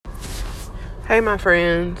Hey, my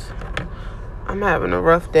friends. I'm having a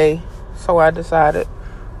rough day, so I decided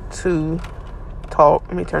to talk.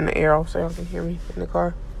 Let me turn the air off so y'all can hear me in the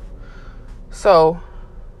car. So,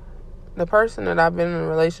 the person that I've been in a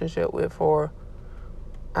relationship with for,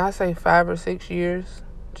 I say 5 or 6 years,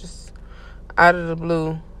 just out of the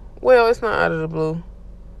blue. Well, it's not out of the blue.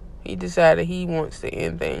 He decided he wants to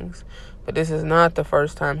end things. But this is not the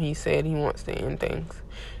first time he said he wants to end things.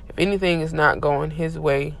 If anything is not going his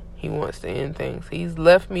way, he wants to end things. He's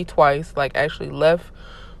left me twice, actually left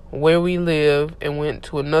where we live and went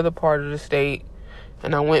to another part of the state.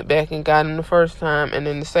 And I went back and got him the first time. And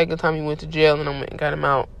then the second time he went to jail and I went and got him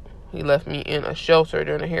out. He left me in a shelter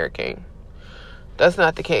during a hurricane. That's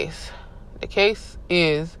not the case. The case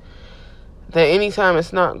is that anytime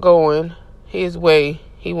it's not going his way,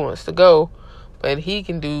 he wants to go. But he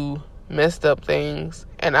can do messed up things.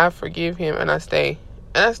 And I forgive him and I stay.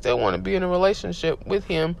 And I still want to be in a relationship with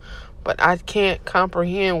him. But I can't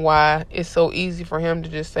comprehend why it's so easy for him to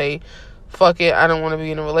just say, fuck it, I don't want to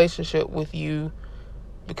be in a relationship with you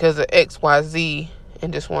because of XYZ,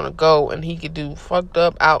 and just want to go. And he could do fucked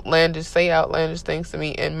up, outlandish things to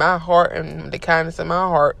me. And my heart and the kindness of my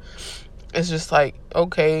heart is just like,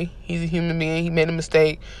 okay, he's a human being. He made a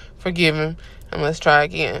mistake. Forgive him. And let's try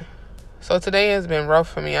again. So today has been rough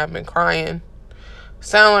for me. I've been crying.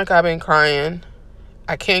 Sound like I've been crying.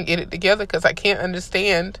 I can't get it together because I can't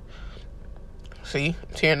understand. See,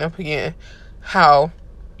 I'm tearing up again. How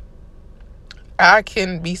I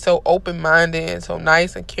can be so open-minded and so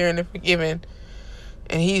nice and caring and forgiving.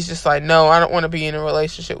 And he's just like, no, I don't want to be in a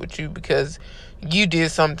relationship with you because you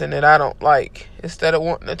did something that I don't like, instead of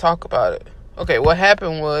wanting to talk about it. Okay, what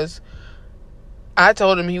happened was I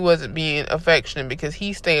told him he wasn't being affectionate because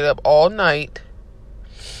he stayed up all night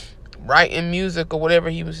writing music or whatever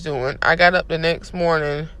he was doing. I got up the next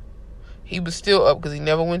morning. He was still up because he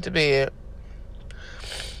never went to bed.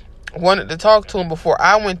 Wanted to talk to him before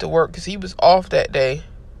I went to work because he was off that day.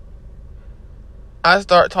 I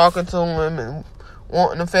start talking to him and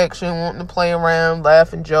wanting affection, wanting to play around,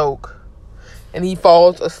 laugh and joke. And he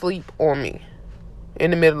falls asleep on me in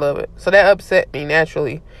the middle of it. So that upset me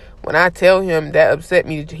naturally. When I tell him that upset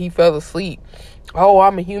me that he fell asleep. Oh,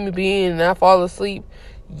 I'm a human being and I fall asleep.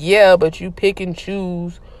 Yeah, but you pick and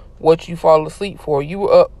choose what you fall asleep for. You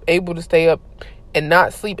were able to stay up and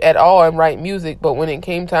not sleep at all and write music. But when it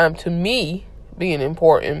came time to me being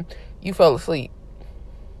important, you fell asleep.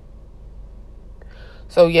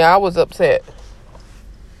 So yeah, I was upset.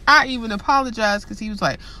 I even apologized because he was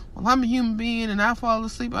like, well, I'm a human being and I fall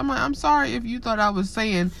asleep. I'm like, I'm sorry if you thought I was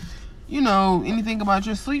saying, anything about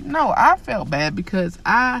your sleep. No, I felt bad because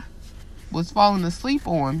I was falling asleep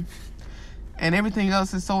on. And everything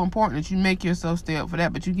else is so important that you make yourself stay up for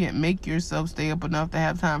that. But you can't make yourself stay up enough to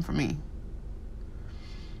have time for me.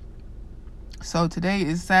 So today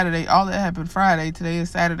is Saturday. All that happened Friday. Today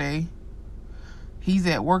is Saturday. He's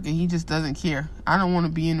at work and he just doesn't care. I don't want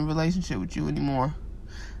to be in a relationship with you anymore.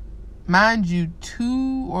 Mind you,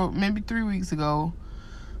 2 or maybe 3 weeks ago,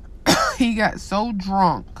 he got so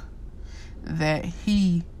drunk that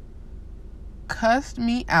he cussed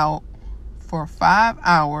me out for 5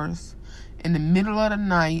 hours in the middle of the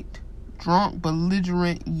night, drunk,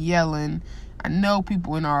 belligerent, yelling. I know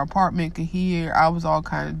people in our apartment could hear. I was all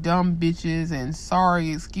kind of dumb bitches and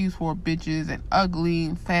sorry excuse for bitches and ugly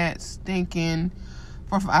and fat, stinking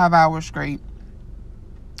for 5 hours straight.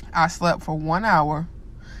 I slept for 1 hour,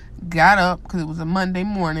 got up because it was a Monday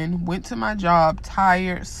morning, went to my job,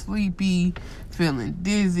 tired, sleepy, feeling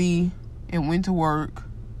dizzy, and went to work.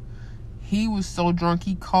 He was so drunk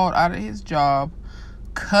he called out of his job,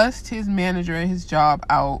 cussed his manager at his job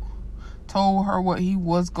out, told her what he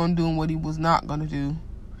was going to do and what he was not going to do.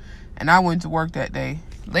 And I went to work that day.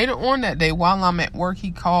 Later on that day, while I'm at work,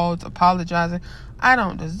 he called apologizing. I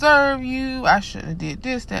don't deserve you. I shouldn't have did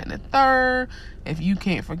this, that, and the third. If you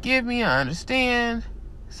can't forgive me, I understand.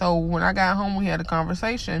 So when I got home, we had a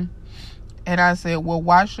conversation. And I said, well,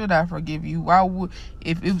 why should I forgive you? Why would,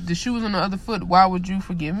 if the shoe was on the other foot, why would you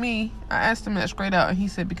forgive me? I asked him that straight out. And he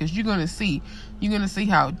said, because you're going to see. You're going to see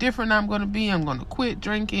how different I'm going to be. I'm going to quit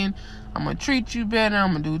drinking. I'm going to treat you better.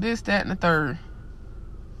 I'm going to do this, that, and the third.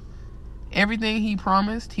 Everything he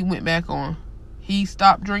promised, he went back on. He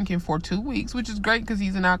stopped drinking for 2 weeks, which is great because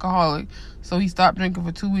he's an alcoholic. So he stopped drinking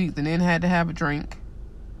for 2 weeks and then had to have a drink.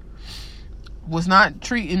 Was not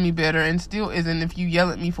treating me better and still isn't if you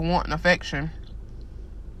yell at me for wanting affection.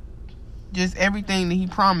 Just everything that he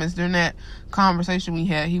promised during that conversation we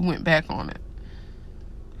had, he went back on it.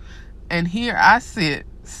 And here I sit,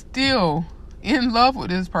 still in love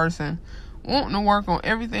with this person, wanting to work on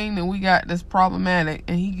everything that we got that's problematic,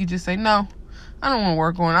 and he could just say, no, I don't want to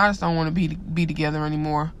work on it. I just don't want to be together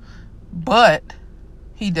anymore. But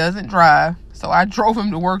he doesn't drive, so I drove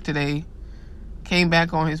him to work today. Came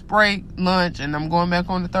back on his break, lunch, and I'm going back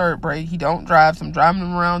on the third break. He don't drive, so I'm driving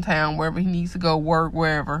him around town, wherever he needs to go, work,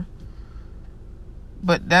 wherever.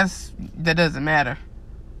 But that doesn't matter.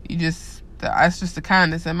 That's just the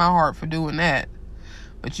kindness in my heart for doing that.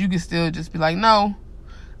 But you can still just be like, no,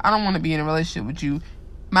 I don't want to be in a relationship with you.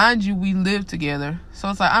 Mind you, we live together. So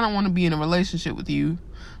it's like, I don't want to be in a relationship with you,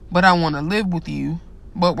 but I want to live with you,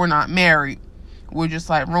 but we're not married. We're just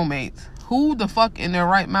like roommates. Who the fuck in their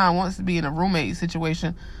right mind wants to be in a roommate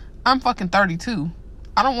situation? I'm fucking 32.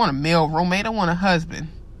 I don't want a male roommate. I want a husband.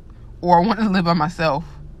 Or I want to live by myself.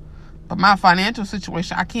 But my financial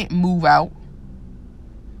situation, I can't move out.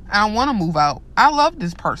 I don't want to move out. I love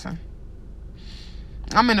this person.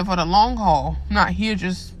 I'm in it for the long haul. I'm not here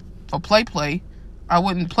just for play. I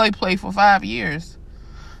wouldn't play for 5 years.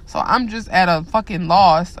 So I'm just at a fucking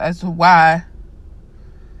loss as to why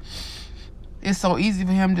it's so easy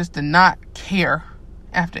for him just to not care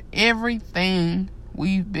after everything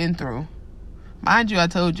we've been through. Mind you, I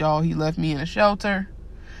told y'all he left me in a shelter.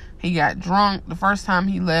 He got drunk the first time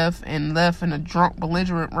he left and left in a drunk,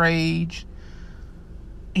 belligerent rage.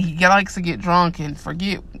 He likes to get drunk and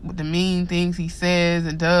forget the mean things he says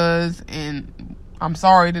and does, and I'm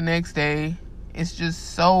sorry the next day. It's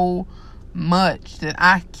just so much that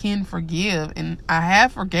I can forgive, and I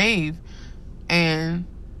have forgave. And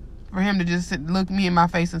for him to just look me in my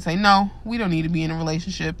face and say, no, we don't need to be in a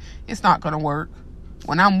relationship, it's not going to work,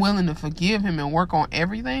 when I'm willing to forgive him and work on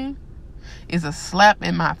everything, is a slap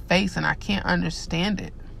in my face, and I can't understand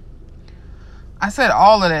it. I said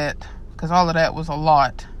all of that because all of that was a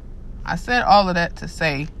lot. I said all of that to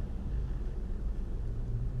say,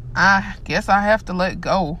 I guess I have to let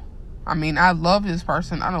go. I mean, I love this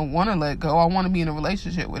person. I don't want to let go. I want to be in a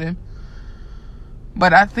relationship with him.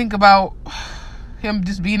 But I think about him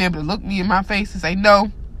just being able to look me in my face and say,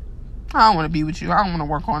 no, I don't want to be with you. I don't want to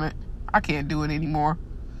work on it. I can't do it anymore.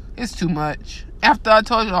 It's too much. After I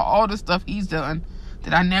told you all the stuff he's done,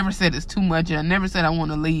 that I never said it's too much, and I never said I want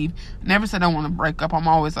to leave, never said I want to break up. I'm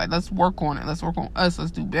always like, let's work on it. Let's work on us. Let's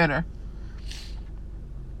do better.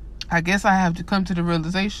 I guess I have to come to the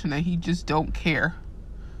realization that he just don't care.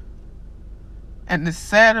 And the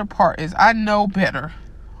sadder part is I know better.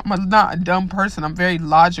 I'm not a dumb person. I'm very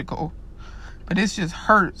logical. But it just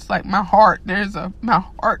hurts. Like my heart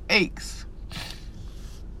aches.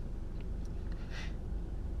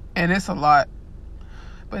 And it's a lot.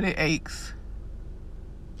 But it aches.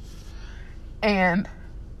 And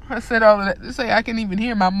I said all of that to say I can even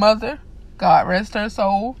hear my mother, God rest her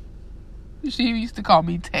soul. She used to call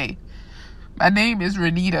me Tay. My name is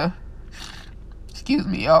Renita. Excuse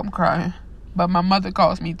me, y'all, I'm crying. But my mother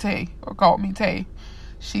calls me Tay, or called me Tay.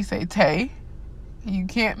 She say, Tay, you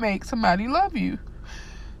can't make somebody love you.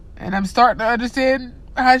 And I'm starting to understand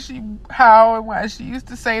how and why she used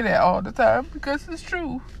to say that all the time, because it's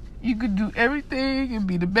true. You could do everything and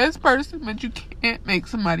be the best person, but you can't make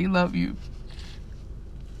somebody love you.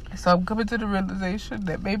 So I'm coming to the realization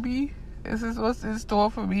that maybe this is what's in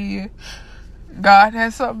store for me. God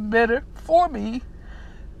has something better for me.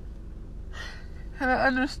 And I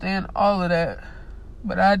understand all of that.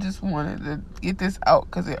 But I just wanted to get this out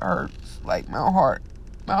because it hurts. Like my heart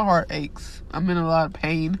aches. I'm in a lot of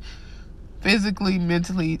pain. Physically,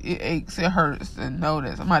 mentally, it aches. It hurts to know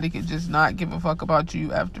that somebody could just not give a fuck about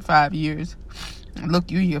you after 5 years. And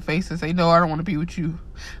look you in your face and say, no, I don't want to be with you.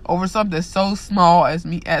 Over something so small as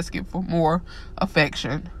me asking for more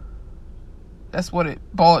affection. That's what it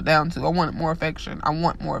boiled down to. I wanted more affection. I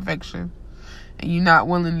want more affection. And you're not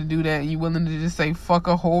willing to do that. And you're willing to just say fuck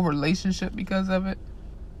a whole relationship because of it.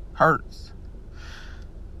 Hurts.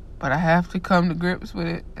 But I have to come to grips with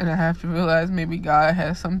it. And I have to realize maybe God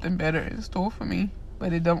has something better in store for me.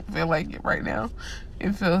 But it don't feel like it right now.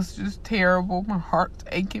 It feels just terrible. My heart's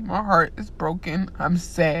aching. My heart is broken. I'm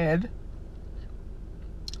sad.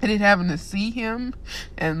 And then having to see him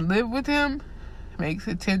and live with him makes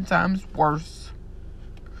it 10 times worse.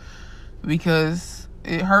 Because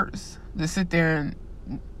it hurts to sit there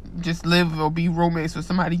and just live or be roommates with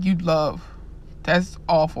somebody you love. That's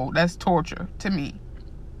awful. That's torture to me.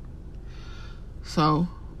 So,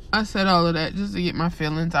 I said all of that just to get my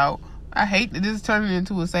feelings out. I hate that this is turning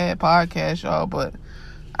into a sad podcast, y'all, but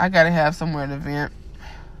I gotta have somewhere to vent.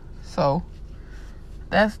 So,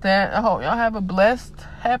 that's that. I hope y'all have a blessed,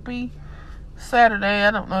 happy Saturday.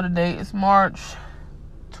 I don't know the date. It's March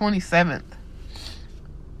 27th.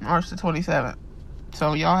 March the 27th.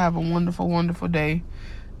 So, y'all have a wonderful, wonderful day.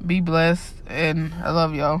 Be blessed, and I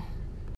love y'all.